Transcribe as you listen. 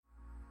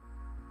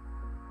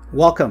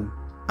Welcome.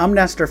 I'm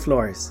Nestor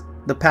Flores,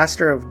 the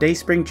pastor of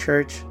Dayspring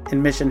Church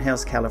in Mission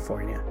Hills,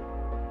 California.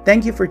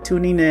 Thank you for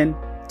tuning in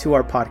to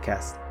our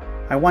podcast.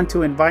 I want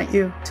to invite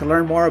you to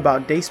learn more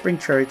about Dayspring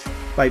Church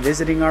by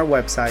visiting our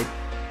website,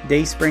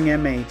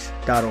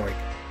 dayspringmh.org.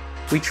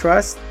 We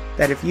trust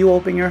that if you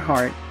open your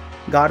heart,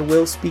 God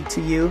will speak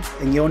to you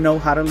and you'll know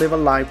how to live a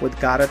life with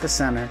God at the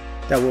center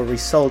that will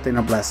result in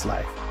a blessed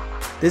life.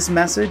 This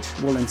message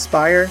will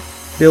inspire,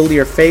 build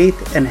your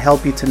faith, and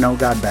help you to know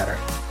God better.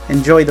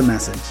 Enjoy the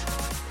message.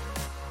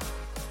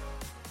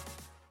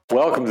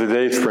 Welcome to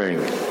Dayspring.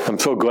 I'm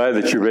so glad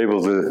that you were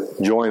able to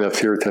join us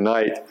here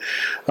tonight.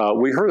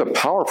 We heard a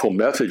powerful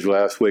message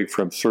last week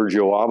from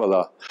Sergio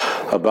Avila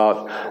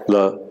about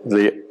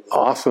the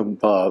awesome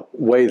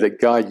way that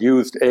God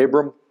used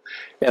Abram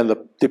and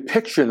the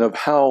depiction of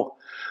how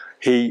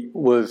he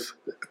was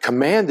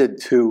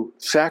commanded to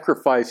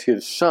sacrifice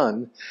his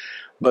son,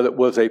 but it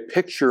was a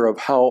picture of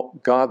how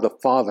God the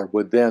Father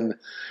would then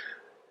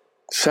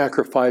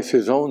sacrifice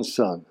his own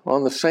son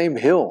on the same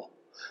hill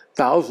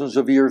thousands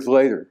of years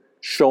later,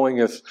 showing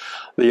us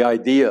the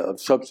idea of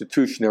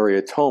substitutionary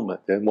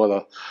atonement and what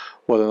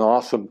an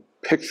awesome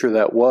picture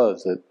that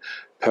was that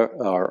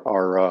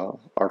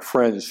our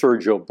friend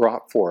Sergio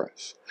brought for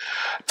us.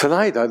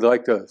 Tonight I'd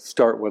like to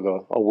start with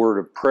a word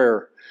of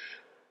prayer,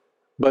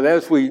 but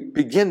as we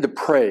begin to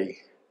pray,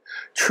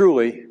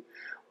 truly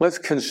let's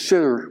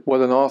consider what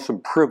an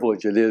awesome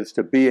privilege it is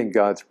to be in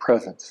God's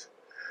presence.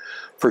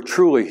 For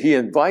truly, He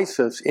invites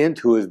us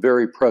into His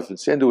very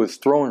presence, into His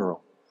throne room.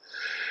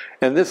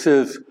 And this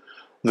is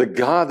the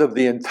God of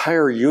the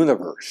entire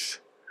universe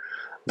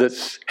that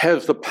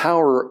has the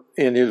power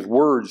in His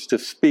words to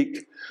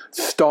speak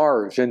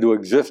stars into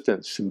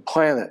existence and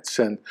planets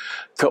and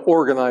to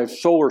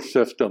organize solar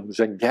systems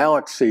and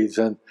galaxies,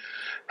 and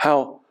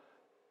how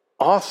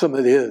awesome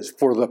it is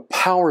for the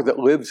power that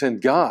lives in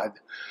God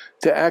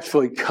to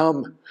actually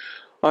come.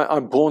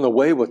 I'm blown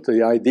away with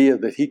the idea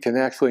that He can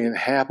actually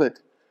inhabit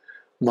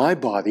my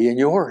body and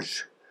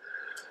yours.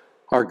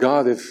 Our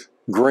God is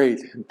great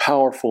and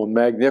powerful and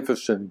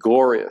magnificent,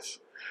 glorious.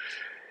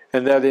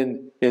 And that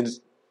in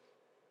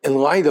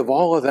light of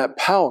all of that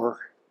power,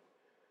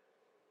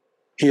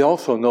 He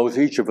also knows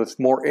each of us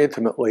more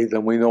intimately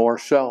than we know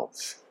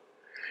ourselves.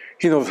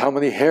 He knows how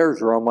many hairs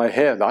are on my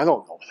head. I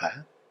don't know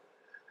that.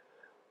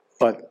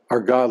 But our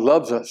God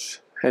loves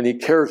us and He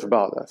cares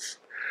about us.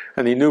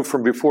 And He knew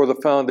from before the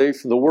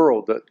foundation of the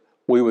world that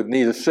we would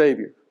need a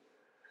Savior.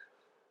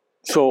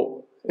 So,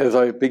 as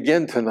I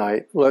begin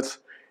tonight, let's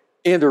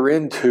enter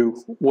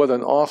into what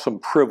an awesome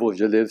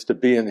privilege it is to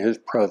be in His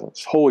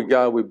presence. Holy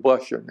God, we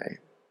bless Your name.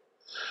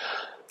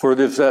 For it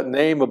is that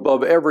name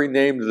above every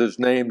name that is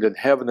named in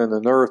heaven and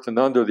on earth and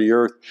under the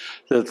earth,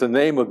 that at the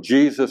name of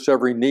Jesus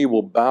every knee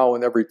will bow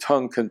and every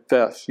tongue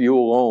confess You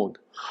alone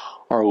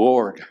are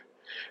Lord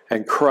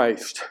and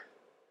Christ.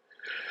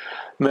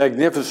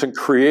 Magnificent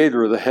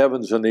Creator of the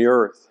heavens and the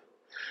earth,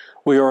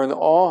 we are in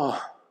awe,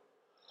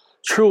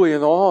 truly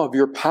in awe of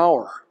Your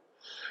power,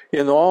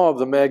 in awe of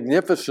the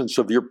magnificence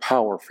of Your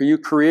power, for You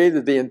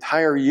created the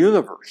entire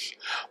universe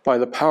by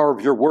the power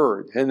of Your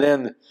word, and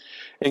then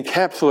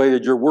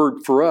encapsulated Your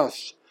word for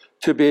us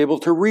to be able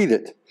to read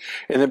it,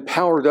 and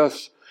empowered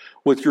us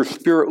with Your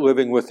Spirit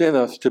living within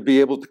us to be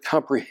able to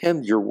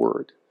comprehend Your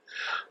word,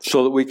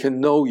 so that we can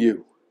know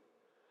You.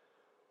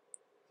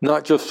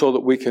 Not just so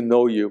that we can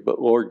know You,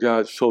 but Lord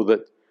God, so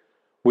that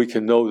we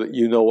can know that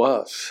You know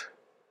us.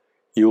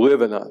 You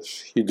live in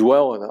us. You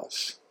dwell in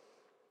us.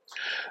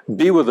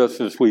 Be with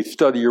us as we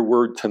study Your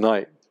word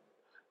tonight.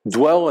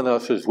 Dwell in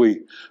us as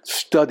we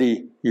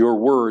study Your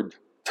word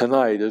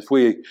tonight, as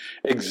we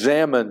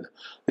examine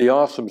the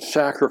awesome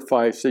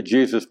sacrifice that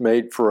Jesus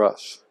made for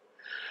us.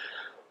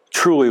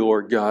 Truly,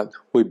 Lord God,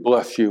 we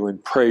bless You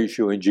and praise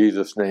You in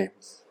Jesus' name.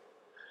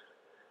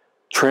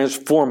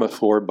 Transform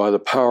us, Lord, by the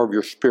power of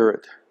Your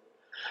Spirit.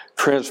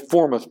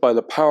 Transform us by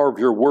the power of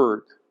Your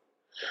word.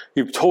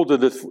 You've told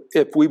us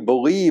if we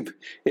believe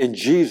in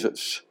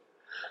Jesus,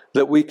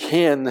 that we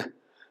can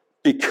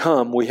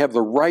become, we have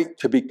the right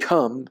to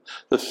become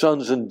the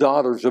sons and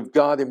daughters of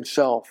God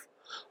Himself,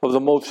 of the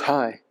Most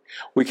High.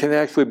 We can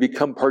actually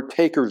become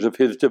partakers of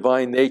His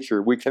divine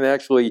nature. We can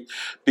actually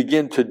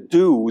begin to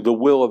do the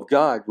will of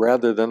God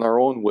rather than our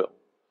own will.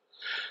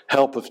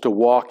 Help us to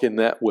walk in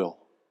that will,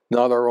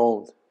 not our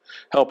own.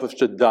 Help us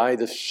to die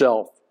to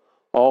self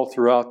all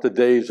throughout the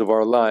days of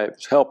our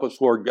lives. Help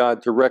us, Lord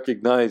God, to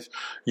recognize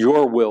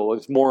Your will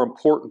is more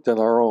important than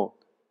our own.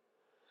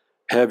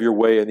 Have Your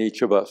way in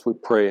each of us, we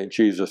pray in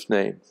Jesus'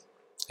 name.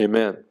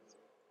 Amen.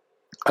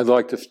 I'd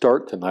like to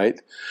start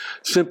tonight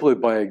simply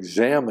by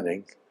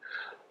examining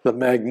the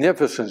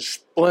magnificent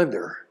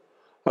splendor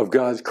of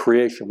God's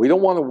creation. We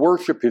don't want to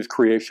worship His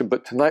creation,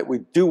 but tonight we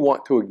do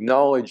want to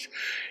acknowledge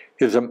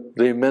the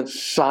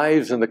immense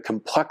size and the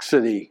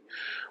complexity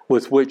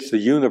with which the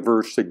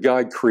universe that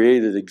God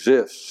created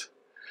exists.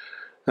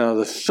 Now,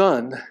 the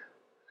sun,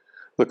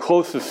 the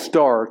closest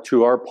star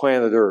to our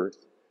planet Earth,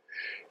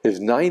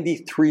 is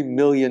 93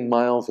 million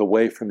miles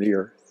away from the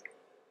Earth.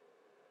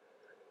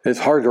 It's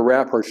hard to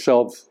wrap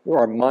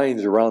our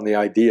minds around the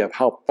idea of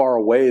how far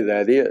away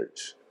that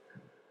is.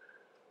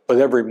 But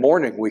every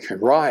morning we can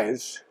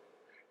rise.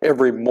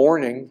 Every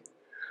morning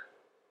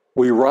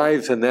we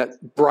rise, and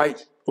that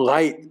bright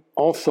light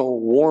also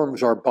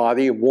warms our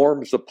body,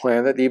 warms the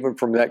planet, even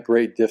from that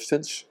great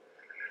distance.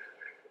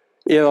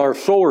 In our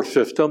solar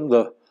system,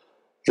 the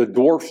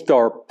dwarf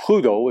star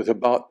Pluto is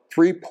about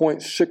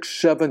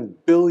 3.67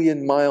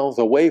 billion miles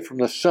away from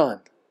the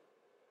sun.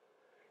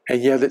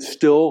 And yet it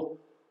still,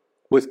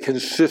 with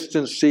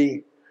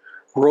consistency,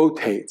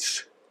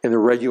 rotates in a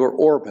regular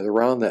orbit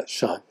around that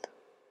sun.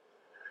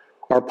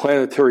 Our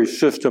planetary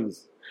system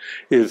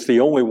is the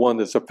only one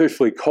that's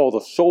officially called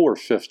a solar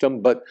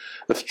system, but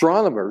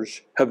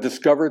astronomers have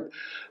discovered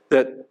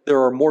that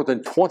there are more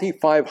than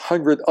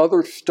 2,500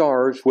 other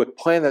stars with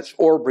planets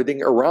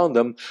orbiting around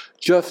them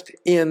just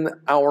in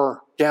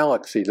our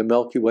galaxy, the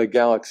Milky Way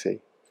galaxy.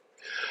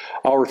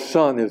 Our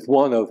sun is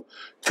one of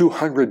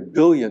 200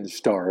 billion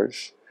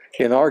stars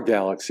in our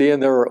galaxy,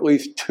 and there are at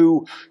least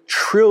 2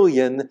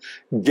 trillion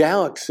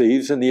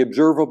galaxies in the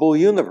observable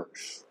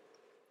universe.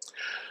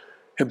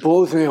 It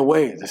blows me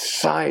away, the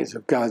size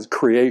of God's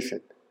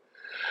creation,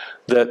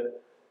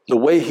 that the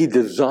way He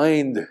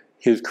designed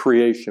His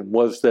creation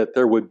was that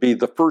there would be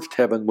the first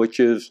heaven, which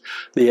is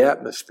the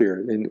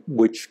atmosphere, in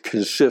which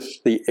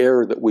consists the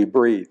air that we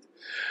breathe.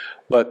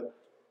 But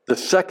the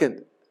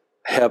second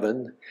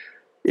heaven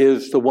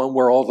is the one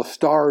where all the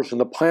stars and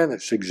the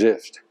planets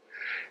exist.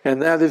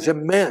 And that is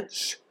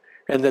immense.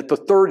 And that the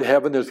third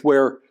heaven is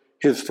where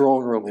His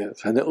throne room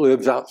is. And it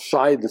lives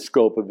outside the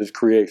scope of His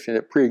creation.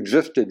 It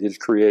preexisted His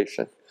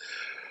creation.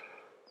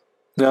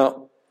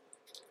 Now,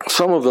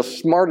 some of the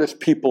smartest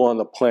people on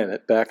the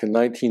planet back in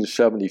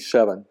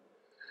 1977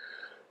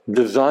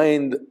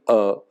 designed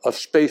a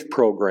space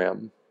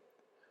program.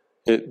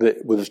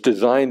 It was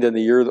designed in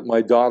the year that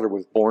my daughter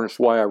was born. That's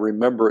why I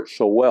remember it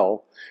so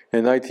well.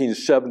 In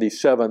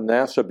 1977,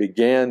 NASA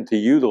began to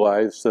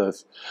utilize the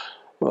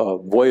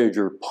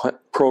Voyager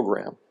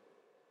program.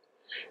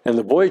 And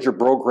the Voyager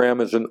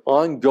program is an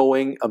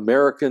ongoing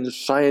American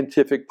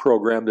scientific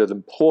program that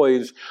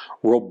employs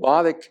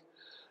robotic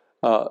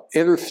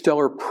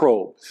interstellar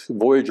probes,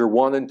 Voyager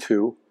 1 and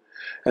 2,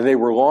 and they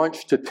were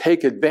launched to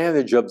take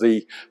advantage of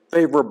the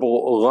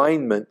favorable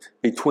alignment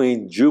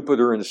between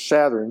Jupiter and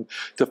Saturn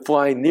to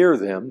fly near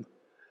them,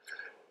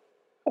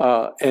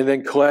 and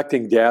then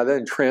collecting data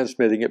and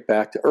transmitting it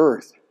back to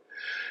Earth.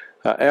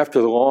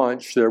 After the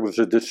launch, there was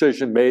a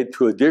decision made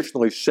to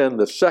additionally send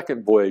the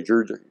second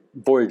Voyager,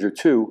 Voyager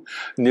 2,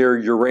 near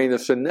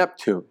Uranus and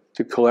Neptune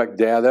to collect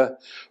data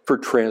for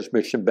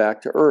transmission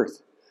back to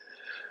Earth.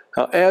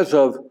 Now, as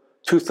of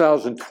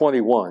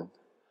 2021,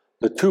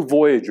 the 2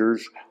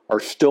 Voyagers are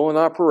still in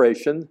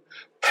operation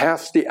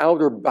past the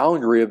outer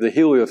boundary of the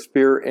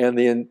heliosphere and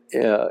the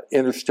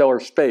interstellar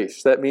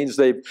space. That means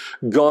they've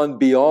gone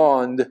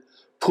beyond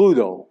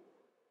Pluto.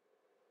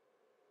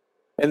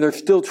 And they're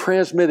still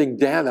transmitting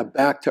data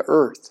back to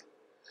Earth.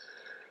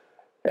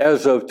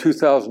 As of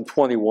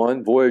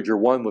 2021, Voyager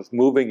 1 was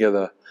moving at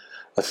a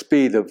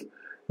speed of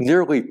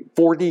nearly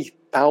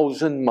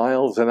 40,000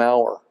 miles an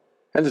hour.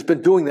 And it's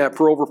been doing that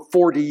for over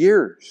 40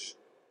 years.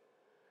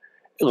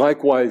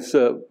 Likewise,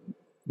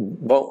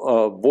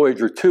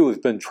 Voyager 2 has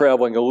been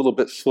traveling a little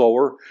bit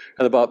slower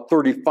at about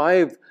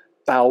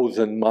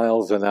 35,000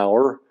 miles an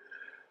hour.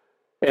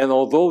 And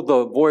although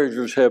the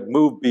Voyagers have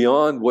moved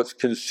beyond what's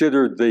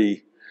considered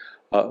the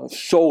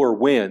solar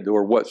wind,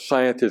 or what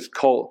scientists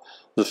call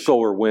the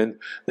solar wind,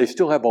 they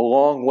still have a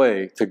long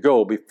way to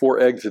go before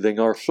exiting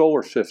our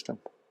solar system.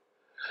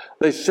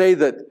 They say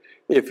that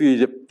if you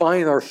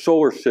define our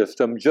solar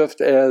system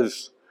just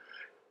as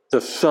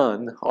the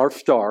sun, our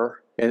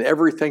star, and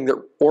everything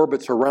that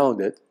orbits around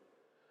it,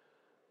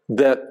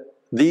 that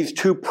these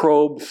 2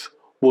 probes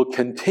will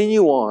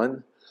continue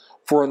on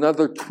for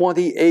another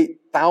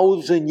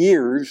 28,000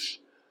 years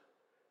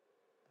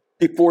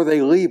before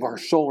they leave our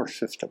solar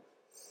system.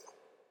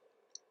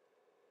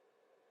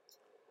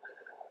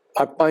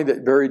 I find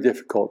it very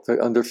difficult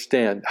to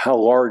understand how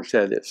large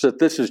that is, that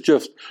this is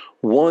just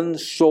one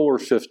solar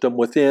system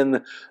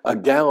within a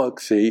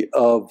galaxy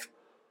of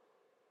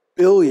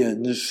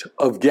billions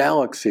of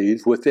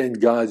galaxies within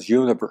God's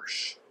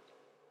universe.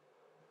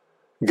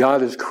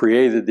 God has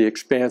created the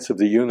expanse of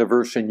the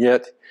universe, and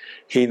yet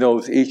He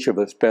knows each of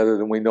us better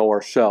than we know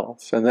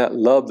ourselves. And that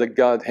love that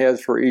God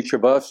has for each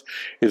of us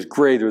is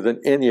greater than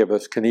any of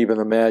us can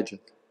even imagine.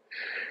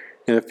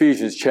 In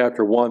Ephesians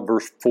chapter 1,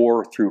 verse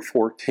 4 through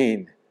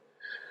 14,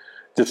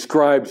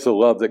 describes the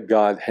love that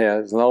God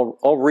has. And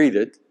I'll read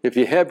it. If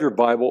you have your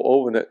Bible,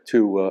 open it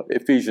to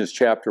Ephesians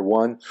chapter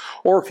 1.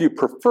 Or if you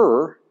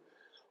prefer,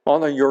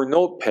 on your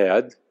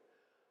notepad,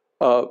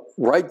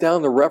 write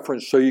down the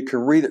reference so you can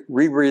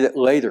reread it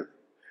later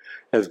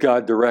as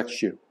God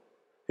directs you.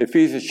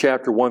 Ephesians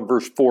chapter 1,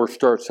 verse 4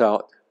 starts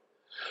out,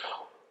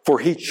 "For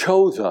He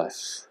chose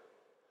us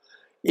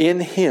in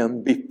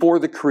Him before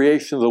the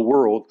creation of the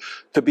world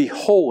to be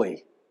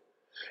holy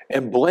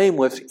and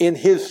blameless in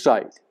His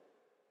sight."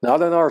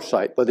 Not in our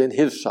sight, but in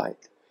His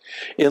sight.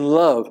 "In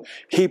love,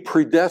 He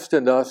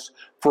predestined us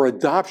for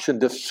adoption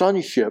to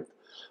sonship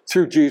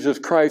through Jesus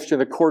Christ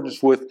in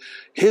accordance with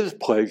his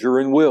pleasure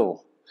and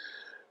will.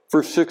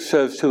 Verse 6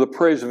 says, to the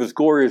praise of his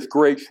glorious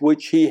grace,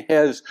 which he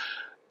has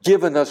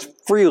given us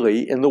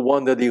freely in the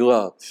one that he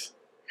loves.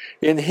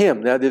 In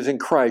him, that is in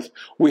Christ,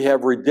 we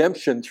have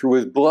redemption through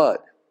his blood,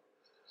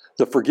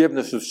 the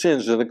forgiveness of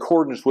sins in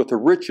accordance with the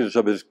riches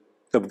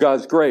of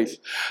God's grace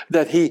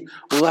that he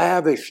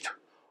lavished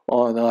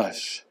on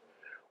us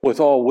with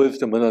all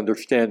wisdom and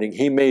understanding.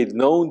 He made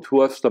known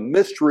to us the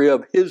mystery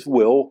of his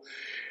will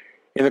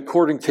in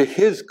according to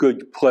his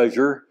good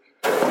pleasure,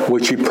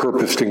 which he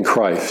purposed in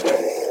Christ,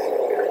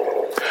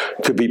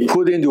 to be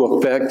put into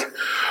effect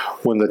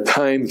when the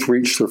times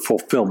reach their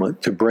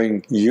fulfillment, to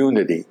bring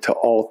unity to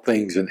all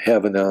things in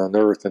heaven and on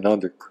earth and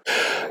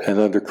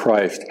under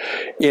Christ.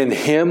 In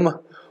him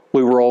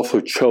we were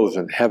also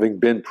chosen, having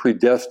been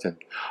predestined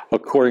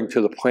according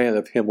to the plan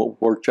of him who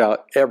worked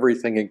out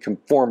everything in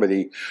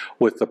conformity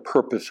with the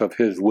purpose of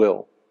his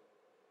will.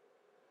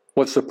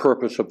 What's the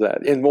purpose of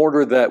that? In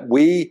order that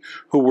we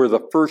who were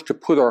the first to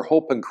put our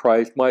hope in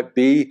Christ might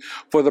be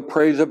for the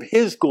praise of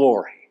his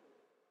glory.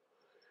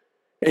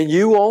 And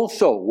you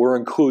also were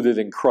included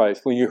in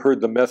Christ when you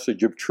heard the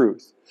message of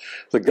truth,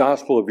 the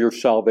gospel of your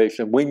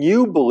salvation. When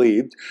you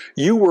believed,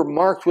 you were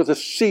marked with a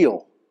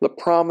seal, the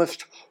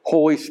promised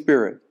Holy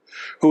Spirit,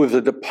 who is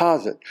a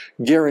deposit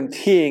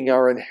guaranteeing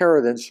our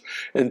inheritance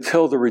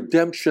until the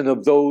redemption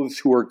of those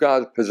who are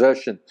God's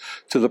possession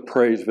to the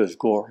praise of his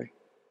glory.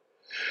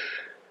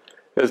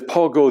 As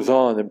Paul goes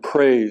on and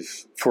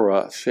prays for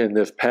us in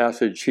this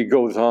passage, he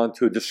goes on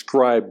to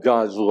describe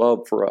God's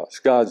love for us,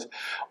 God's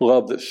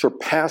love that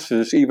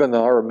surpasses even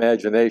our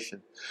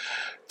imagination.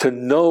 To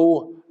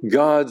know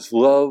God's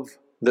love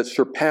that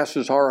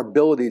surpasses our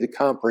ability to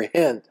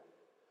comprehend.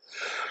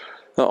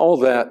 Now, all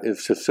that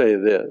is to say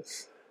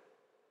this.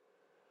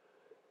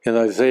 In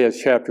Isaiah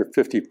chapter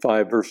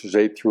 55, verses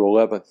 8 through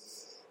 11,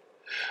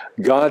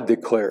 God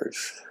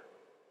declares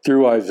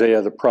through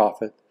Isaiah the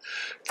prophet,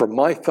 for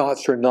my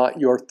thoughts are not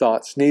your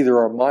thoughts, neither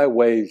are my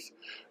ways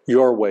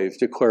your ways,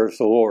 declares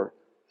the Lord.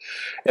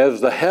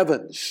 As the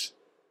heavens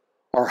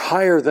are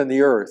higher than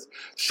the earth,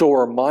 so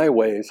are my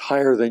ways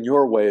higher than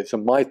your ways,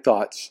 and my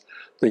thoughts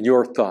than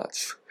your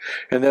thoughts.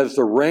 And as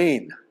the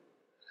rain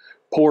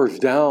comes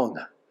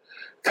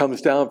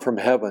down from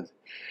heaven,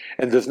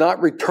 and does not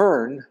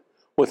return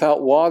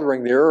without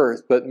watering the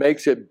earth, but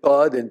makes it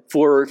bud and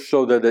flourish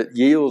so that it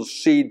yields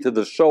seed to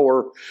the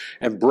sower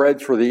and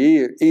bread for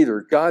the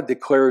eater, God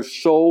declares,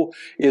 so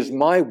is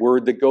my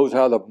word that goes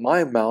out of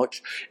my mouth.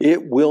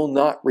 It will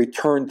not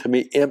return to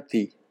me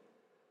empty.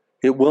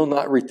 It will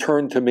not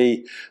return to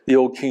me, the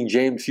old King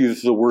James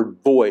uses the word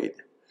void.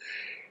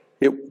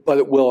 But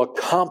it will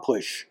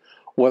accomplish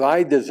what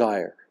I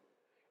desire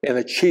and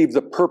achieve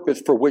the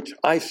purpose for which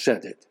I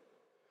sent it.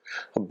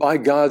 By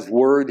God's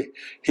word,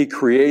 he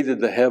created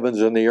the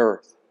heavens and the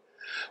earth.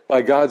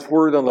 By God's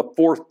word, on the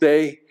fourth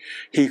day,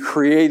 he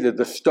created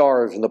the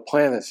stars and the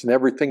planets and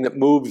everything that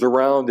moves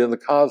around in the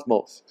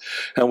cosmos.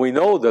 And we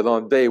know that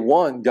on day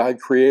one, God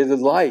created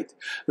light.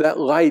 That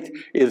light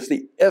is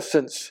the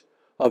essence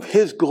of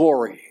his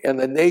glory and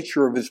the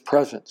nature of his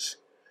presence.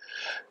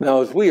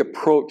 Now, as we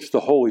approach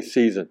the holy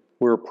season,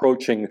 we're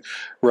approaching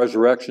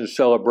resurrection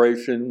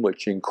celebration,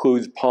 which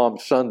includes Palm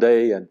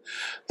Sunday and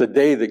the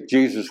day that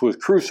Jesus was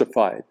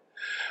crucified.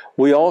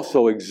 We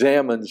also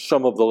examine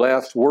some of the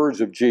last words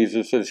of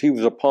Jesus as he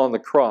was upon the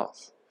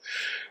cross.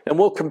 And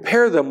we'll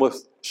compare them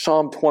with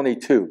Psalm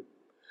 22.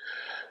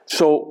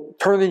 So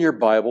turn in your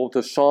Bible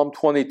to Psalm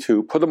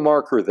 22, put a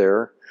marker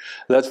there.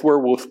 That's where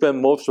we'll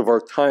spend most of our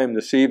time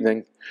this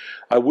evening.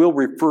 I will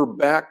refer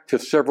back to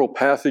several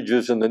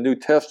passages in the New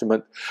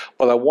Testament,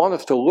 but I want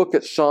us to look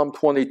at Psalm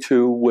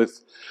 22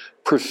 with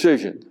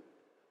precision,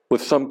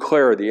 with some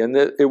clarity, and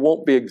it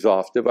won't be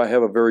exhaustive. I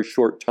have a very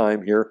short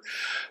time here.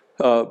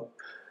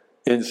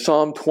 In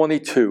Psalm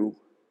 22,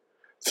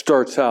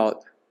 starts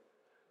out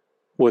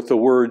with the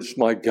words,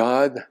 my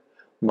God,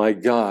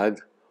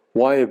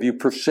 why have you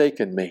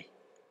forsaken me?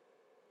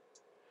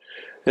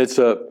 It's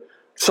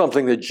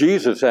something that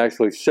Jesus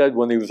actually said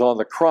when he was on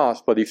the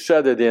cross, but he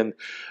said it in,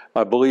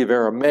 I believe,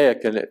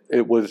 Aramaic, and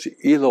it was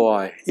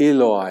Eloi,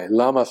 Eloi,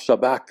 lama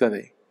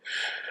sabachthani.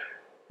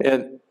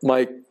 And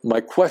my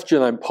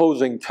question I'm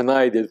posing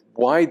tonight is,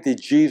 why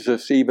did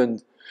Jesus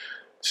even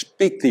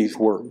speak these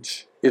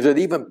words? Is it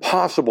even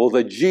possible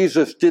that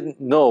Jesus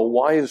didn't know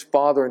why his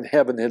Father in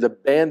heaven had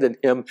abandoned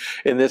him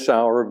in this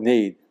hour of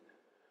need?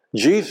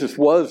 Jesus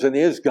was and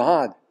is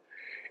God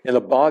in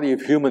a body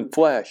of human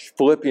flesh.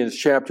 Philippians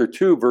chapter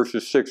 2,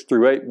 verses 6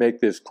 through 8 make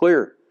this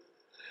clear.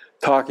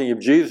 Talking of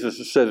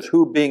Jesus, it says,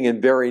 who being in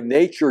very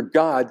nature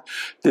God,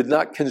 did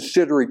not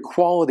consider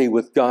equality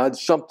with God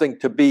something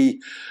to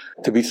be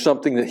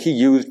something that he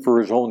used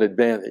for his own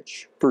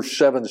advantage. Verse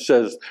 7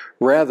 says,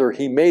 rather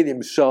he made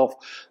himself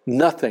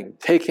nothing,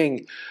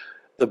 taking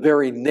the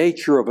very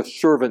nature of a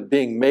servant,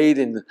 being made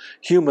in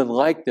human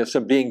likeness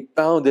and being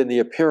found in the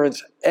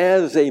appearance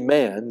as a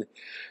man,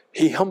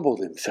 he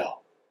humbled himself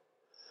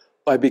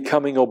by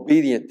becoming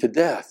obedient to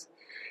death,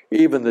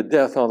 even the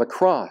death on the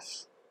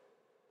cross.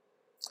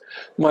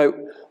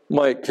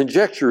 My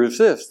conjecture is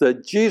this,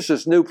 that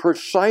Jesus knew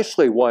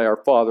precisely why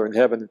our Father in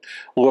heaven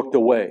looked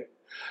away.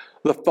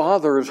 The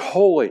Father is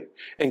holy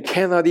and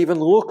cannot even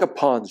look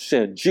upon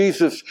sin.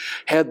 Jesus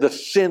had the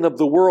sin of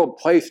the world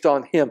placed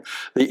on him,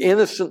 the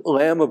innocent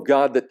Lamb of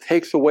God that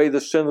takes away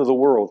the sin of the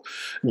world.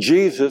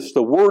 Jesus,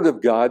 the Word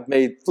of God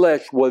made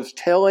flesh, was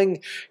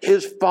telling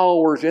his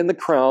followers in the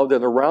crowd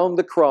and around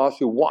the cross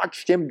who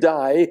watched him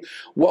die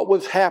what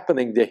was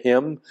happening to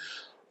him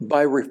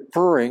by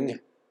referring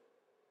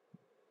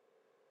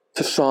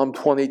to Psalm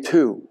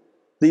 22.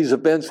 These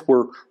events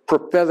were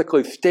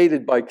prophetically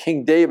stated by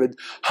King David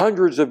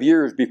hundreds of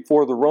years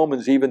before the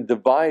Romans even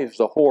devised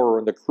the horror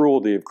and the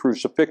cruelty of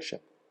crucifixion.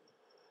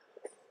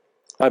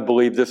 I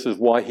believe this is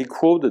why he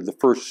quoted the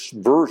first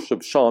verse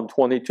of Psalm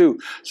 22,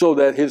 so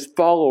that his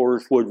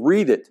followers would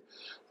read it.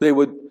 They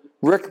would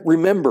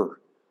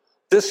remember,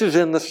 this is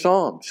in the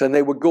Psalms, and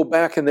they would go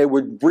back and they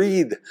would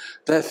read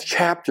that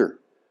chapter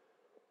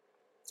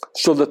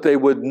so that they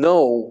would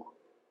know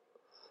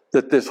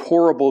that this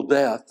horrible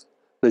death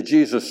that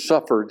Jesus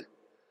suffered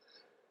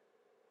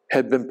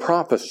had been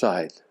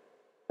prophesied.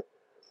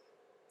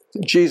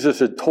 Jesus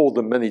had told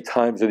them many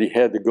times that he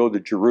had to go to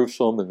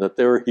Jerusalem and that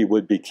there he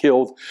would be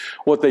killed.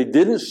 What they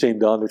didn't seem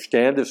to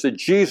understand is that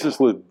Jesus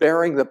was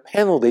bearing the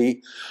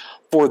penalty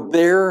for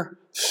their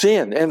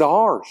sin and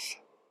ours.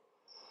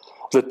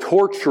 The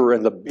torture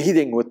and the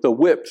beating with the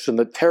whips and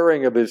the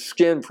tearing of his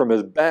skin from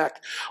his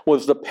back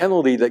was the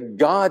penalty that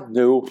God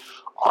knew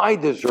I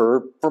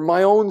deserved for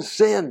my own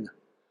sin.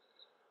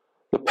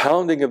 The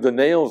pounding of the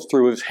nails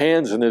through his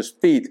hands and his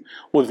feet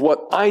was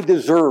what I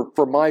deserved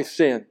for my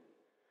sin.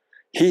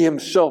 He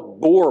himself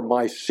bore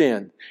my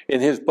sin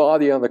in his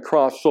body on the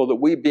cross so that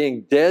we,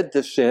 being dead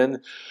to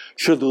sin,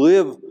 should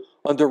live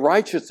unto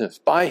righteousness.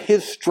 By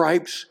his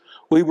stripes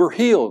we were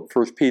healed,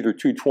 1 Peter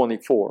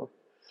 2:24.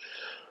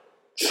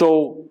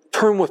 So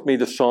turn with me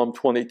to Psalm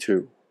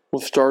 22.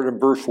 We'll start in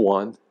verse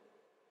 1.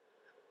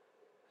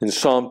 In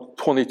Psalm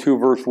 22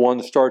 verse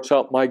 1 starts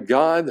out, my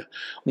God,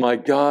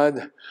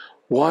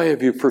 why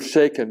have you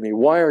forsaken me?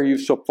 Why are you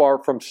so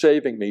far from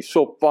saving me,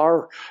 so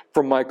far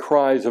from my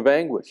cries of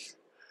anguish?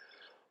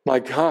 My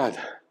God,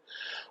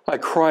 I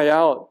cry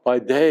out by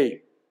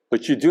day,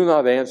 but you do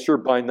not answer,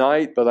 by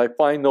night, but I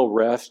find no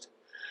rest.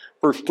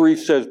 Verse 3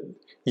 says,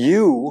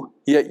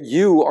 yet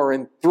you are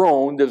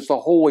enthroned as the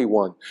Holy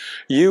One.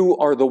 You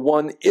are the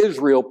one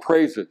Israel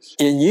praises.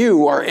 In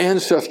you our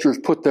ancestors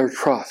put their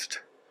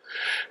trust,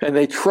 and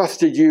they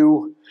trusted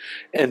you,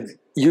 and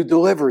you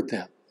delivered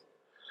them.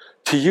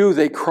 To you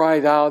they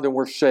cried out and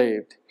were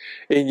saved.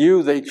 In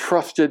you they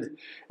trusted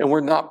and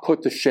were not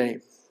put to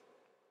shame.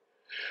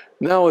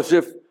 Now, as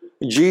if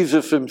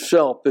Jesus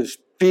himself is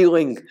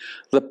feeling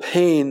the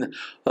pain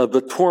of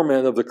the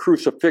torment of the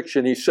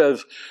crucifixion, he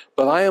says,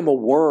 but I am a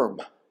worm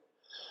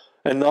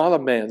and not a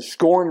man,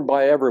 scorned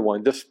by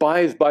everyone,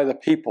 despised by the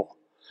people.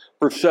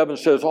 Verse 7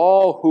 says,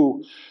 all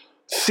who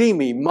see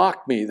me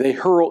mock me. They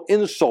hurl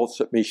insults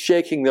at me,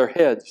 shaking their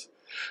heads.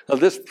 Now,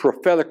 this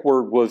prophetic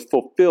word was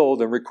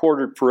fulfilled and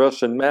recorded for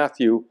us in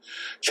Matthew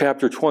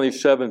chapter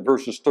 27,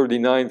 verses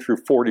 39 through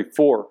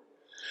 44.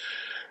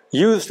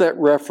 Use that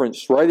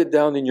reference, write it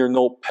down in your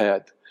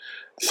notepad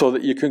so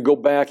that you can go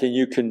back and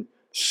you can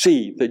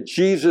see that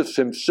Jesus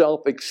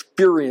himself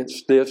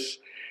experienced this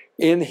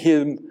in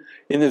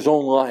his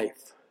own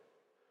life.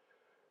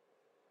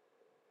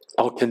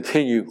 I'll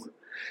continue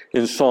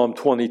in Psalm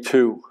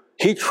 22.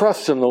 He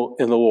trusts in the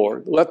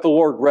Lord. Let the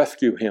Lord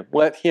rescue him.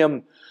 Let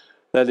him,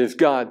 that is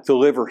God,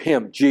 deliver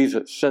him,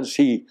 Jesus, since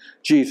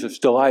Jesus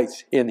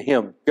delights in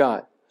him,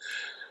 God.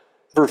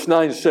 Verse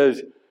 9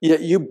 says,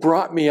 yet you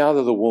brought me out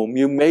of the womb.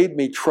 You made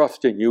me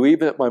trust in you,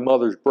 even at my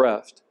mother's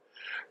breast.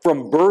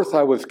 From birth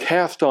I was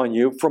cast on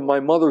you. From my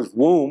mother's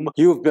womb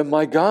you have been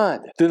my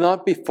God. Do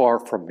not be far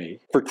from me,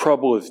 for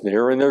trouble is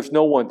near, and there's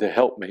no one to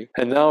help me.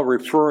 And now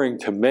referring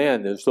to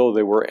men as though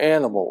they were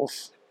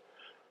animals,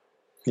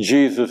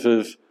 Jesus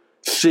is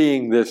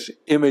seeing this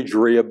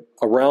imagery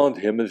around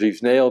him as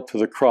he's nailed to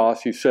the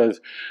cross. He says,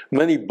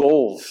 many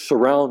bulls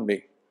surround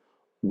me.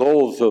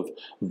 Bulls of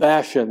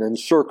Bashan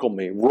encircle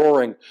me.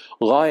 Roaring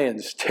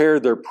lions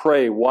tear their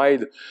prey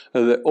wide,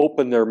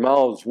 open their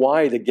mouths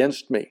wide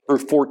against me.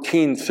 Verse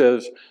 14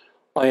 says,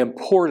 I am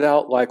poured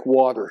out like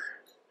water,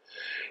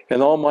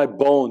 and all my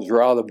bones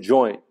are out of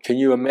joint. Can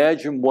you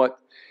imagine what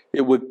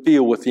it would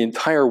feel with the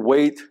entire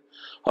weight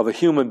of a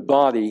human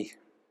body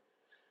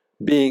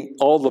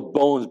all the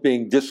bones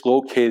being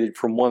dislocated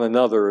from one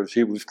another as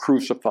he was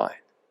crucified?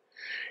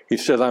 He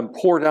said, I'm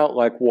poured out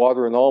like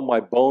water, and all my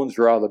bones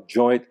are out of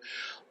joint.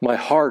 My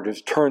heart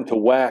is turned to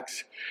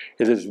wax.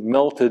 It is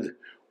melted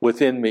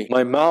within me.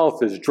 My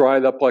mouth is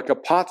dried up like a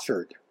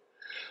potsherd.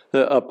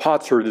 A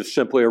potsherd is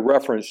simply a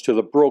reference to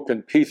the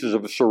broken pieces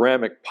of a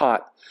ceramic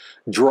pot,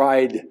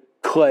 dried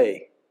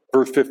clay.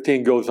 Verse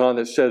 15 goes on,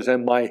 it says,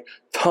 and my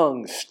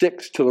tongue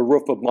sticks to the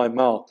roof of my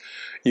mouth.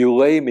 You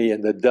lay me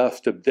in the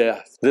dust of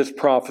death. This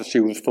prophecy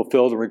was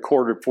fulfilled and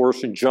recorded for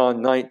us in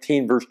John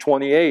 19, verse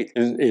 28.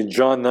 In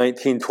John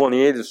 19,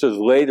 28, it says,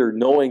 later,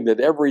 knowing that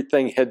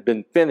everything had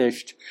been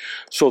finished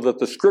so that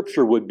the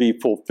scripture would be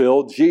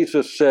fulfilled,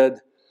 Jesus said,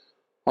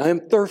 I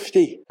am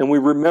thirsty. And we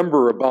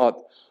remember about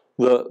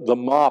the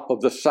mop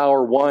of the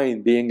sour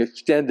wine being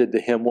extended to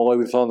him while he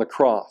was on the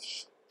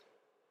cross,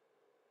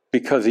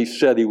 because he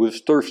said he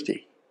was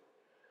thirsty.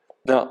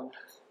 Now,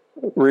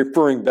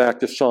 referring back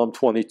to Psalm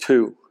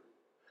 22,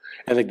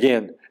 and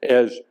again,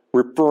 as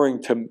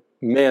referring to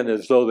men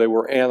as though they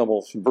were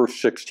animals, in verse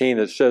 16,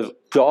 it says,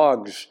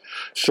 dogs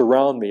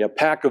surround me, a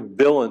pack of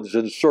villains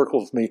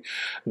encircles me.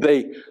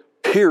 They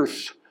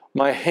pierce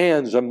my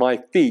hands and my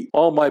feet.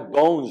 All my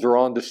bones are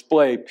on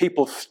display.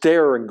 People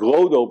stare and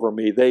gloat over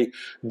me. They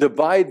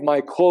divide my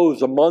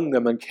clothes among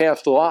them and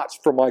cast lots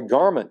for my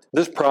garment.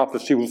 This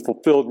prophecy was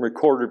fulfilled and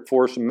recorded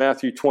for us in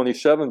Matthew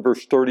 27,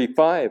 verse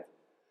 35,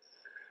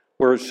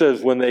 where it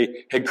says, when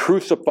they had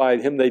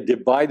crucified him, they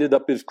divided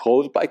up his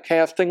clothes by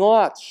casting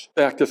lots.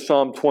 Back to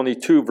Psalm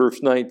 22,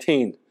 verse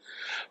 19.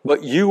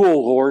 But you, O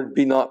Lord,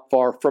 be not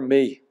far from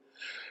me.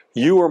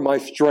 You are my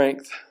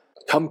strength.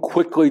 Come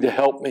quickly to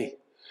help me.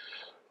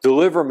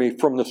 Deliver me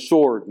from the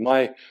sword,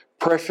 my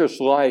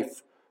precious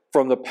life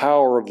from the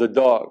power of the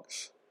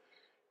dogs.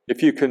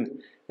 If you can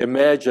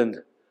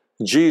imagine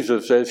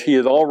Jesus, as he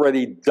had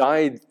already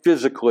died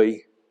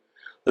physically,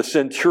 the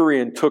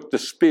centurion took the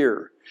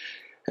spear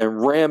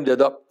and rammed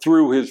it up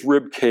through his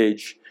rib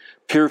cage,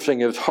 piercing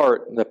his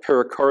heart and the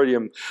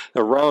pericardium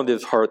around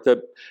his heart,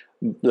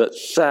 that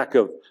sac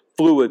of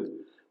fluid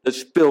that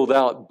spilled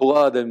out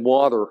blood and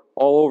water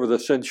all over the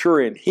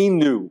centurion. He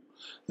knew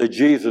that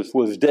Jesus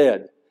was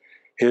dead.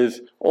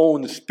 His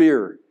own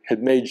spear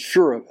had made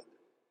sure of it.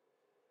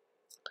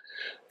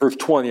 Verse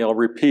 20, I'll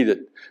repeat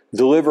it.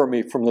 Deliver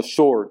me from the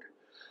sword,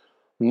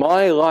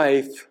 my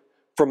life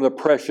from the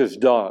precious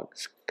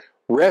dogs.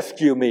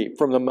 Rescue me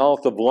from the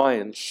mouth of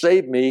lions.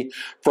 Save me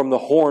from the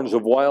horns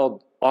of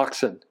wild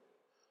oxen.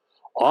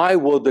 I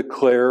will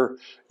declare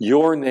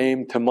your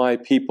name to my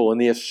people. In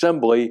the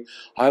assembly,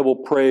 I will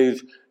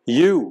praise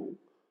you.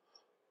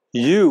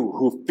 You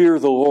who fear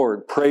the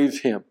Lord,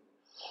 praise him.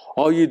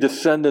 All you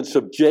descendants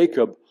of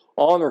Jacob,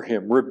 honor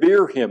him,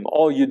 revere him,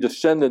 all you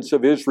descendants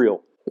of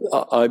Israel.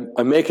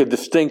 I make a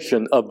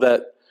distinction of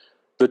that.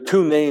 The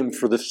two names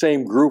for the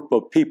same group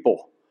of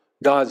people,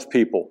 God's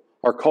people,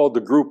 are called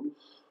the group,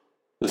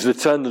 the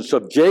descendants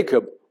of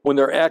Jacob, when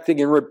they're acting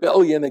in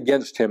rebellion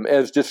against him,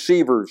 as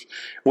deceivers,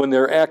 when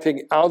they're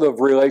acting out of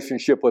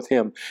relationship with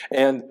him,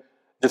 and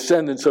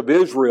descendants of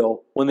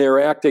Israel, when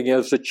they're acting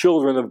as the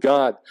children of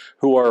God,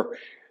 who are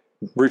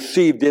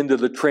received into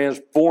the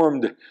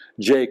transformed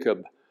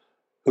Jacob,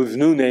 whose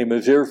new name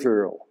is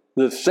Israel.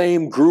 The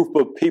same group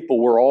of people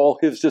were all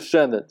his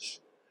descendants.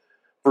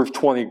 Verse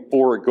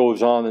 24, it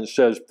goes on and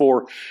says,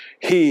 for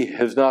he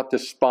has not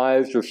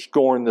despised or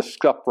scorned the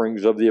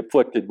sufferings of the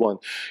afflicted one.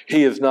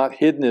 He has not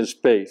hidden his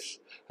face.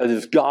 That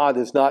is, God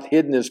has not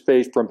hidden his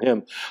face from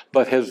him,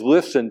 but has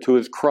listened to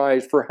his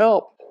cries for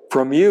help.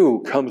 From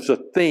you comes the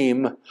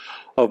theme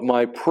of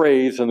my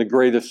praise in the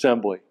great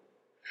assembly.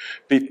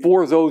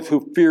 Before those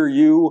who fear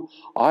you,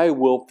 I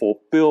will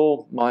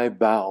fulfill my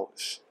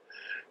vows.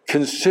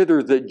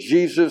 Consider that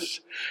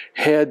Jesus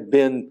had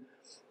been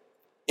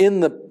in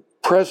the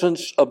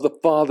presence of the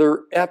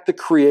Father at the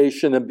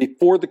creation, and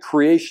before the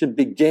creation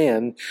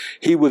began,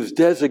 he was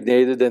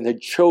designated and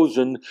had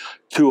chosen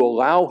to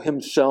allow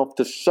himself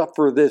to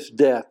suffer this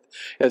death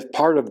as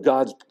part of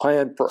God's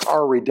plan for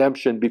our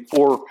redemption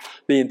before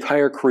the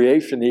entire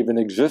creation even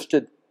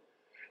existed.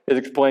 It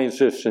explains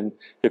this in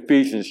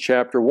Ephesians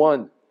chapter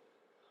 1.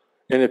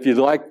 And if you'd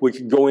like, we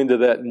could go into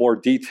that in more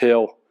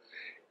detail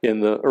in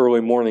the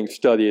early morning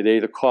study at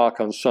 8 o'clock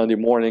on Sunday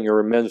morning, or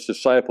in men's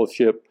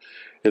discipleship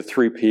at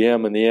 3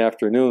 p.m. in the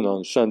afternoon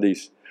on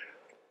Sundays.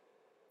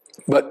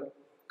 But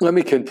let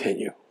me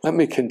continue.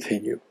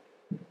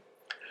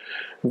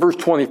 Verse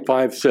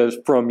 25 says,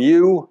 from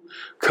you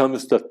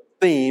comes the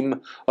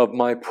theme of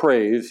my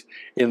praise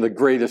in the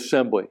great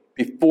assembly.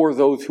 Before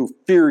those who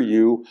fear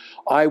you,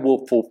 I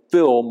will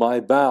fulfill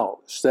my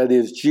vows. That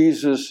is,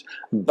 Jesus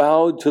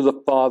vowed to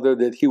the Father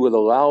that he would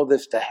allow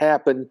this to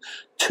happen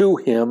to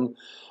him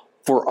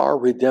for our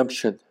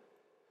redemption,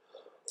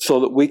 so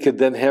that we could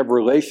then have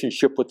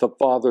relationship with the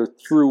Father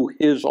through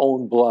his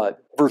own blood.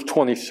 Verse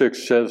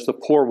 26 says, the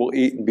poor will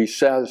eat and be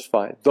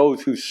satisfied.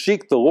 Those who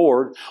seek the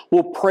Lord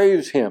will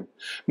praise him.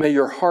 May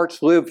your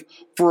hearts live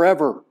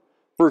forever.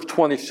 Verse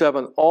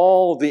 27,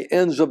 all the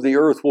ends of the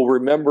earth will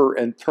remember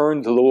and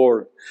turn to the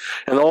Lord,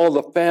 and all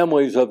the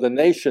families of the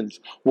nations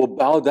will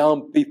bow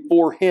down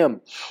before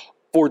him.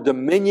 For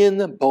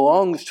dominion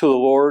belongs to the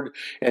Lord,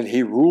 and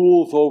he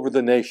rules over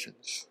the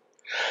nations.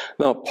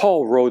 Now,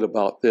 Paul wrote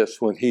about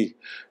this when he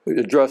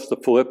addressed the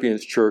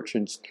Philippians church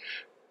in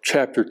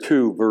chapter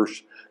 2,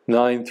 verse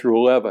 9 through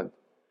 11.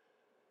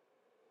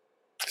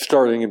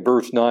 Starting in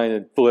verse 9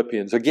 in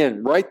Philippians.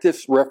 Again, write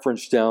this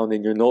reference down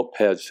in your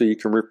notepad so you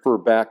can refer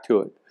back to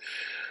it.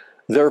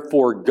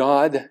 Therefore,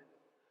 God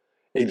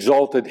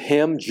exalted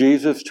him,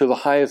 Jesus, to the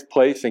highest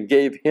place and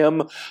gave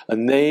him a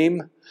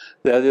name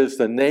that is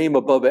the name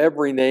above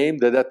every name,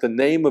 that at the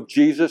name of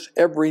Jesus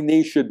every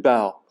knee should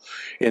bow,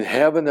 in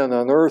heaven and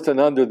on earth and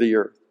under the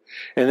earth,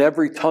 and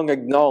every tongue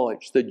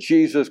acknowledge that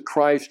Jesus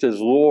Christ is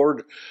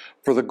Lord,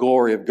 for the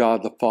glory of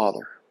God the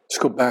Father. Let's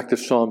go back to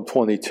Psalm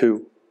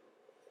 22.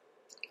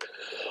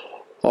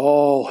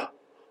 All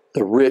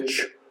the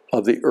rich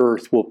of the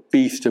earth will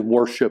feast and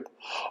worship.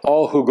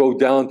 All who go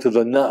down to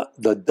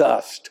the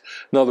dust,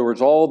 in other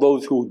words, all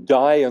those who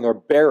die and are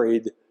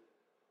buried,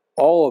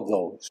 all of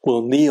those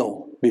will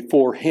kneel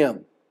before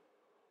him.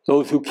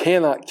 Those who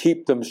cannot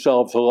keep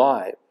themselves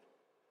alive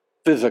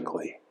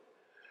physically.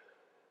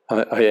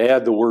 I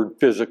add the word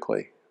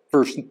physically.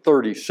 Verse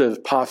 30 says,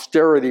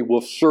 posterity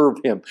will serve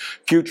him.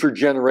 Future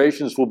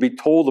generations will be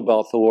told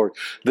about the Lord.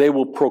 They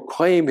will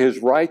proclaim his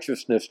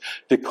righteousness,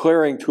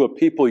 declaring to a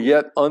people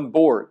yet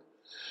unborn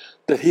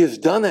that he has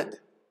done it.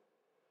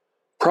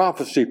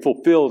 Prophecy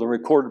fulfilled and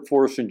recorded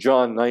for us in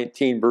John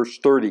 19, verse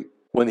 30.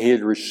 When he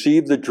had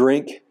received the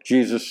drink,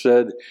 Jesus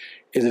said,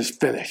 it is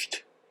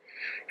finished.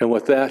 And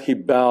with that, he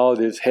bowed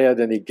his head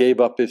and he gave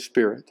up his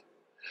spirit.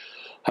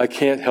 I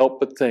can't help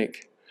but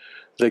think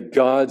that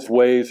God's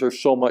ways are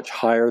so much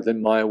higher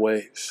than my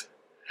ways.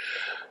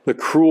 The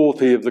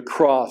cruelty of the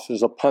cross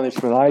is a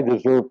punishment I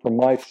deserve for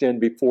my sin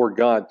before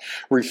God.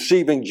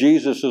 Receiving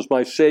Jesus as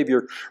my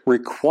Savior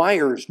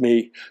requires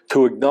me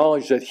to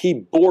acknowledge that he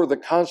bore the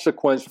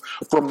consequence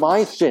for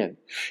my sin.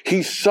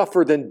 He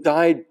suffered and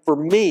died for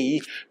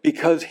me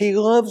because he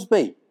loves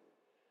me.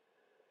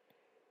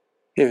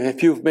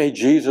 If you've made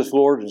Jesus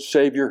Lord and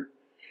Savior,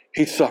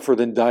 he suffered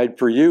and died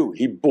for you.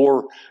 He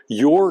bore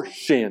your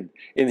sin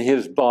in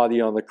his body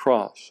on the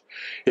cross.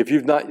 If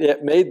you've not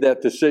yet made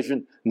that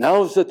decision,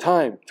 now's the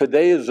time.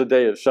 Today is the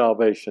day of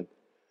salvation.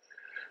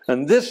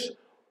 And this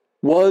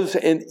was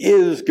and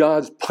is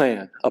God's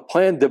plan, a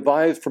plan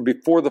devised from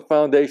before the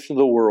foundation of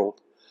the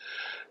world.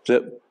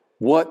 That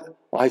what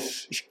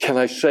can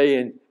I say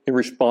in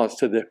response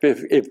to this?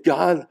 If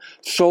God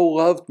so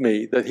loved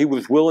me that he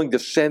was willing to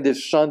send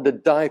his son to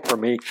die for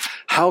me,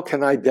 how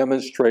can I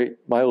demonstrate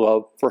my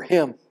love for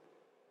him?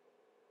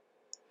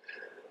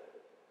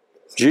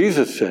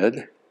 Jesus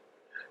said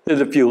that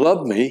if you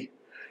love me,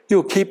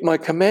 you'll keep my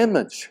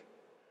commandments.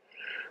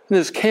 And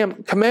his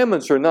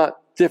commandments are not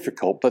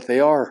difficult, but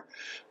they are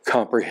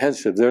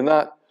comprehensive.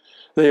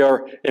 They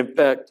are, in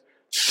fact,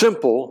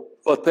 simple,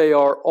 but they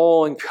are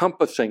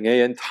all-encompassing.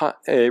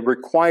 They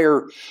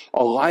require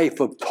a life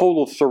of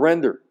total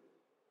surrender.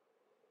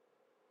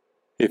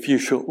 If you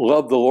shall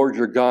love the Lord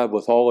your God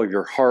with all of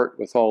your heart,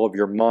 with all of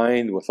your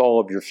mind, with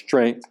all of your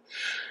strength,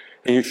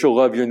 and you shall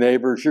love your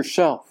neighbor as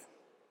yourself.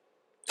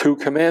 2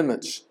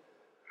 commandments.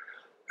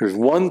 There's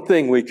one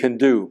thing we can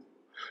do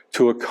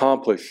to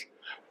accomplish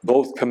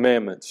both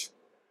commandments.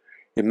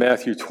 In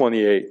Matthew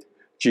 28,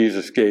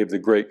 Jesus gave the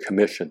Great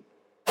Commission.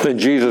 Then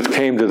Jesus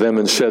came to them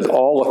and said,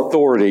 all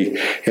authority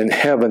in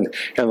heaven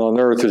and on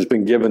earth has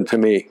been given to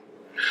me.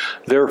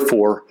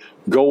 Therefore,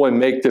 go and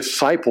make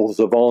disciples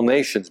of all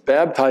nations,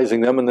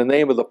 baptizing them in the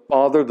name of the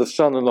Father, the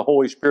Son, and the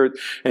Holy Spirit,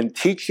 and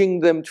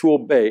teaching them to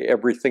obey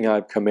everything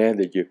I've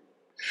commanded you.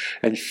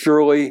 And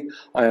surely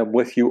I am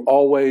with you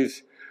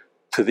always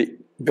to the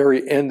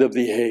very end of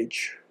the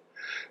age.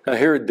 Now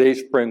here at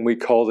Dayspring, we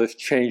call this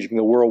changing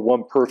the world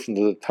one person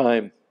at a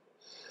time.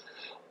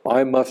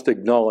 I must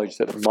acknowledge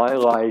that my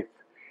life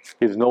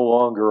is no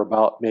longer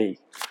about me.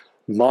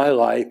 My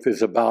life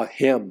is about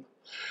him.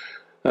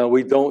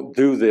 We don't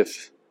do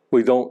this.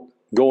 We don't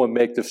go and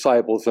make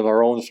disciples in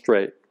our own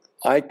strength.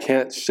 I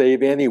can't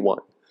save anyone.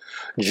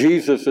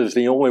 Jesus is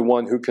the only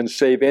one who can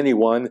save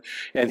anyone,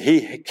 and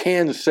he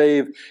can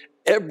save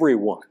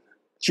everyone.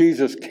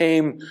 Jesus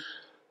came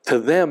to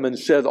them and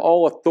said,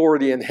 all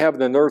authority in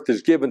heaven and earth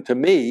is given to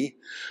me.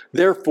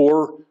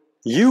 Therefore,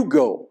 you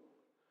go.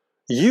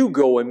 You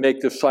go and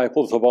make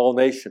disciples of all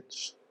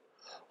nations.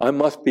 I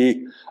must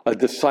be a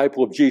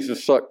disciple of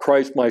Jesus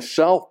Christ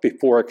myself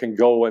before I can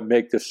go and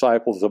make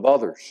disciples of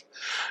others.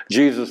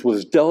 Jesus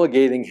was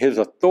delegating his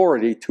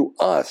authority to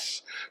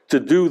us to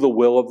do the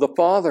will of the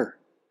Father.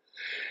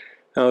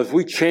 Now, as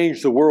we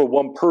change the world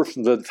one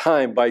person at a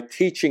time by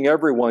teaching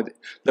everyone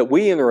that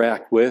we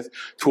interact with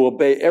to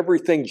obey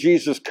everything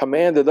Jesus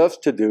commanded us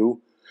to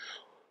do,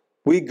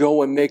 we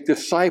go and make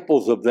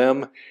disciples of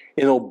them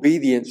in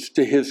obedience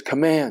to his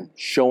command,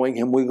 showing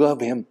him we love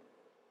him.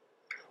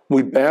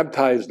 We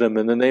baptize them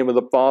in the name of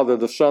the Father,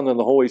 the Son, and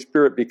the Holy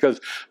Spirit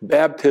because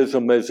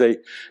baptism is a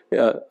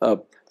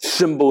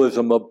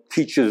symbolism of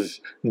teaches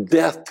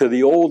death to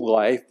the old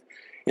life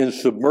in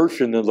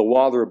submersion in the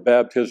water of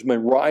baptism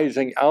and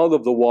rising out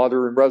of the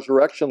water in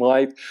resurrection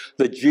life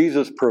that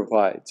Jesus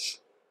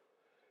provides.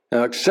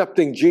 Now,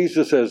 accepting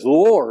Jesus as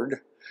Lord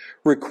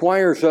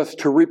requires us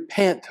to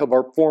repent of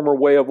our former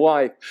way of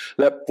life.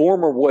 That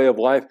former way of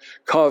life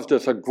caused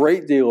us a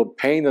great deal of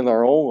pain in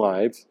our own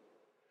lives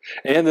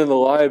and in the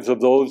lives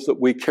of those that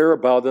we care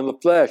about in the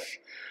flesh.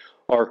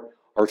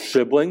 Our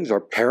siblings,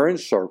 our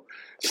parents, our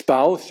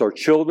spouse, our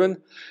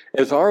children,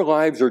 as our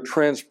lives are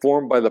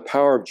transformed by the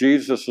power of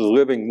Jesus'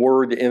 living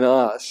word in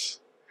us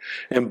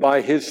and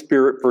by his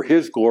Spirit for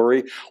his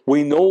glory,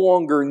 we no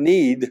longer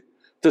need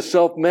to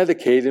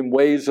self-medicate in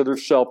ways that are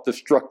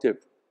self-destructive.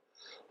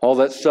 All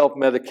that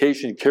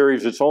self-medication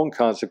carries its own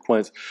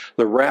consequence,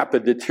 the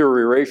rapid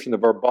deterioration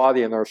of our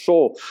body and our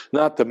soul,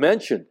 not to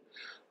mention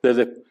that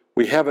if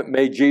we haven't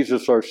made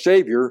Jesus our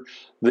Savior,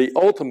 the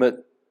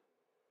ultimate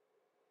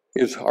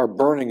is our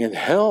burning in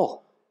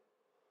hell.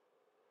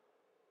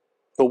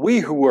 But we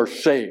who are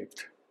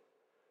saved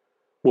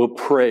will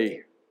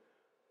pray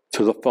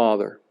to the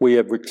Father. We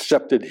have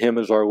accepted him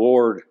as our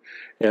Lord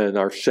and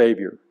our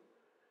Savior.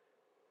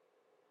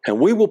 And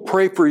we will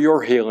pray for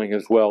your healing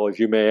as well, as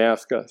you may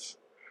ask us.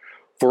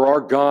 For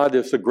our God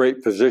is the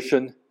great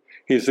physician.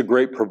 He's the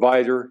great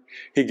provider.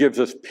 He gives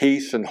us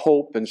peace and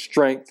hope and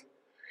strength.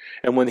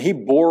 And when he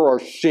bore our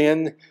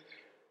sin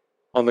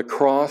on the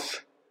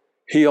cross,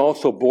 he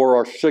also bore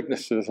our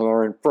sicknesses and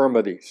our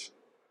infirmities.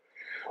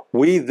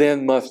 We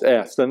then must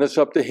ask, and it's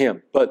up to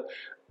him. But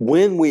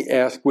when we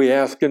ask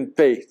in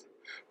faith,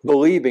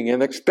 believing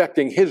and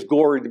expecting his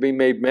glory to be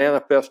made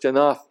manifest in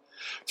us,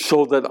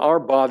 so that our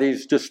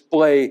bodies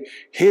display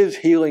his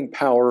healing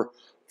power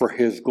for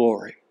his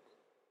glory.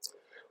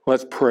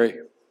 Let's pray.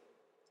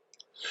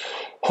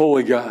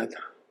 Holy God,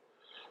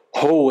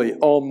 holy,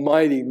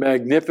 almighty,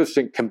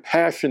 magnificent,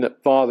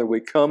 compassionate Father, we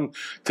come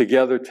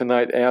together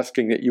tonight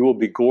asking that you will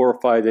be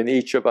glorified in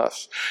each of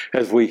us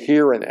as we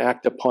hear and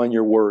act upon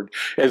your word.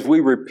 As we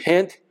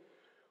repent,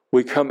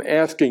 we come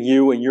asking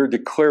you in your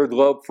declared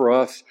love for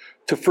us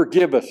to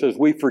forgive us as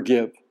we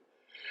forgive.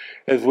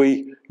 As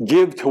we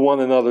give to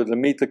one another to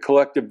meet the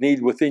collective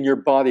need within your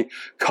body,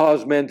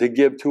 cause men to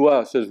give to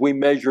us. As we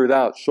measure it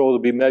out, so to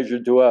be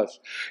measured to us.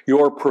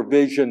 Your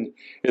provision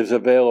is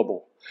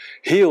available.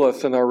 Heal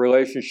us in our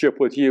relationship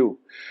with you.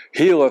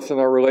 Heal us in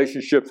our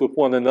relationships with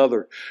one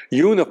another.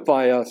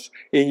 Unify us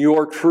in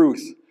your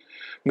truth.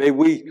 May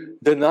we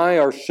deny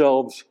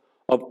ourselves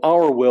of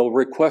our will,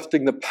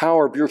 requesting the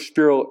power of your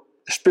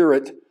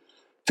Spirit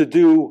to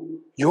do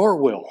your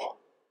will.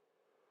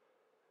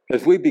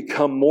 As we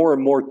become more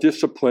and more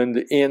disciplined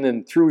in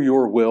and through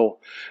your will,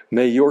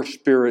 may your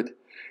Spirit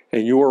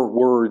and your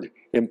word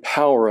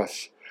empower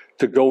us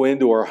to go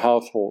into our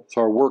households,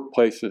 our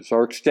workplaces,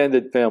 our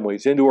extended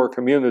families, into our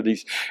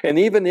communities, and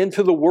even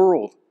into the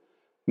world,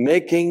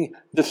 making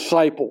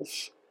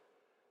disciples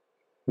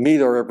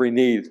meet our every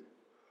need.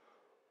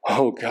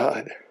 Oh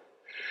God,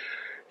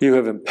 you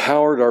have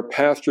empowered our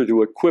pastor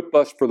to equip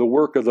us for the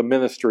work of the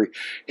ministry.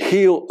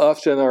 Heal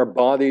us in our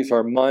bodies,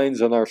 our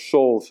minds, and our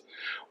souls.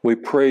 We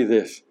pray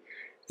this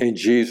in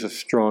Jesus'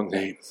 strong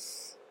name.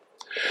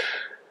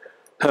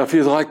 Now, if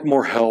you'd like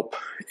more help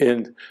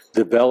in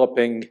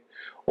developing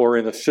or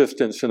in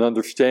assistance in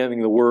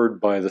understanding the Word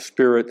by the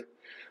Spirit,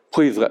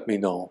 please let me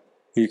know.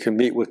 You can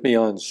meet with me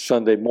on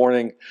Sunday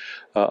morning.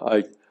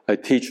 I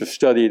teach a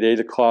study at 8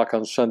 o'clock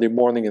on Sunday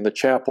morning in the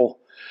chapel.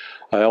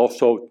 I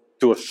also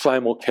do a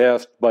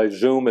simulcast by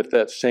Zoom at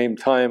that same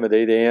time at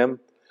 8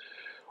 a.m.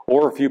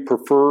 Or if you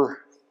prefer,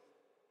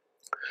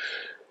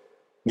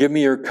 give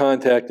me your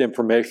contact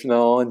information.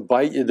 I'll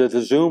invite you to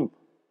the Zoom.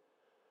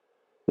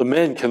 The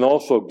men can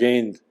also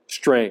gain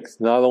strength,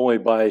 not only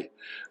by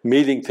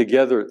meeting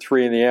together at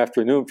 3 in the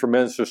afternoon for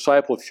men's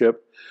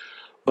discipleship,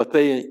 but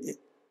they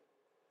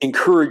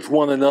encourage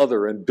one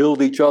another and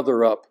build each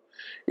other up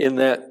in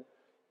that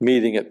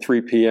meeting at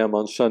 3 p.m.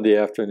 on Sunday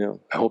afternoon.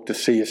 I hope to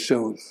see you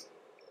soon.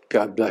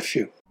 God bless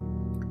you.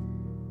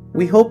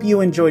 We hope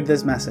you enjoyed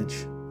this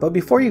message. But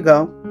before you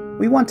go,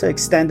 we want to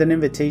extend an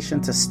invitation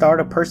to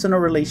start a personal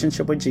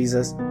relationship with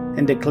Jesus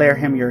and declare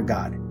him your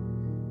God.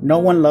 No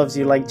one loves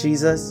you like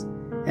Jesus,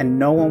 and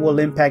no one will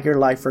impact your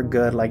life for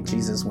good like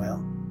Jesus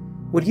will.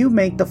 Would you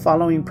make the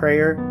following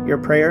prayer your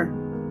prayer?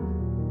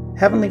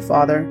 Heavenly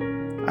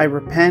Father, I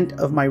repent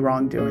of my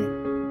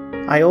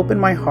wrongdoing. I open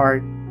my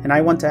heart and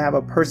I want to have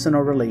a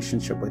personal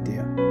relationship with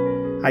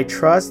you. I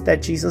trust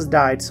that Jesus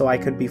died so I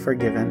could be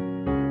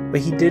forgiven, but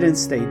he didn't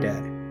stay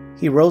dead.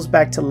 He rose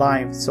back to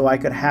life so I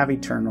could have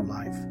eternal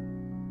life.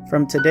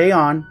 From today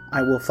on,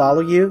 I will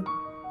follow you,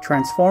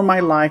 transform my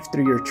life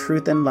through your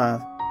truth and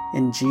love.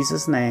 In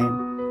Jesus'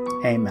 name,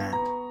 amen.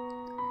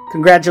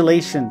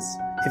 Congratulations!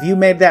 If you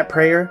made that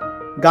prayer,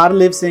 God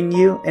lives in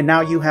you and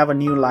now you have a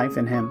new life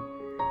in him.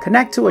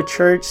 Connect to a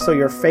church so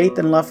your faith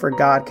and love for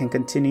God can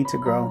continue to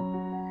grow.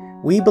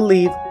 We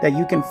believe that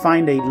you can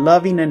find a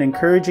loving and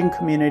encouraging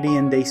community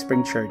in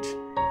Dayspring Church.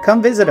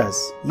 Come visit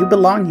us. You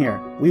belong here.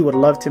 We would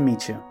love to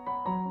meet you.